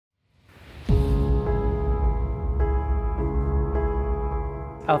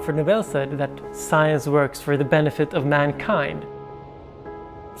Alfred Nobel said that science works for the benefit of mankind.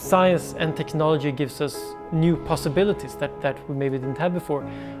 Science and technology gives us new possibilities that we maybe didn't have before.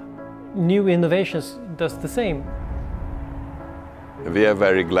 New innovations does the same. We are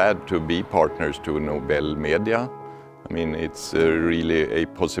very glad to be partners to Nobel Media. I mean, it's really a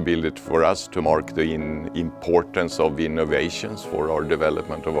possibility for us to mark the importance of innovations for our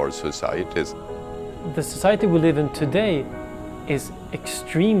development of our societies. The society we live in today is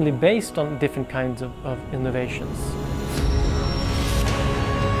extremely based on different kinds of innovations.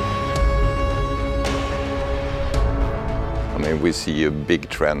 I mean, we see a big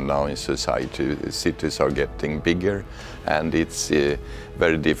trend now in society. Cities are getting bigger, and it's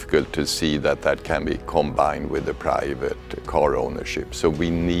very difficult to see that that can be combined with the private car ownership. So we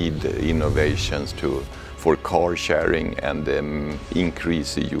need innovations for car sharing and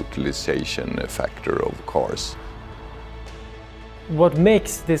increase the utilization factor of cars. What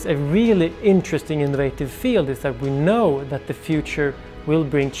makes this a really interesting, innovative field is that we know that the future will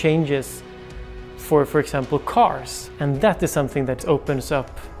bring changes for example, cars. And that is something that opens up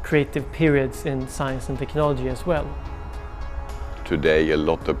creative periods in science and technology as well. Today, a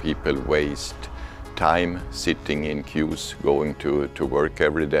lot of people waste time sitting in queues, going to work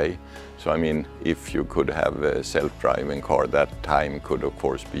every day. So, I mean, if you could have a self-driving car, that time could, of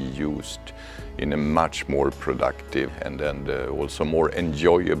course, be used in a much more productive and also more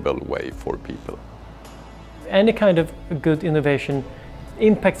enjoyable way for people. Any kind of good innovation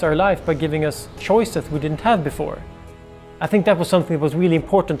impacts our life by giving us choices we didn't have before. I think that was something that was really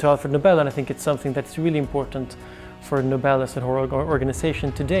important to Alfred Nobel, and I think it's something that's really important for Nobel as an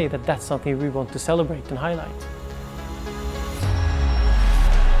organization today, that's something we want to celebrate and highlight.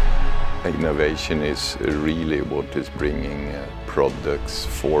 Innovation is really what is bringing products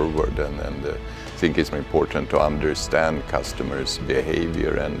forward, and I think it's important to understand customers'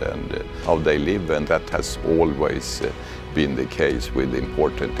 behavior and how they live, and that has always been the case with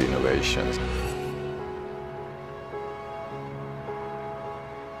important innovations.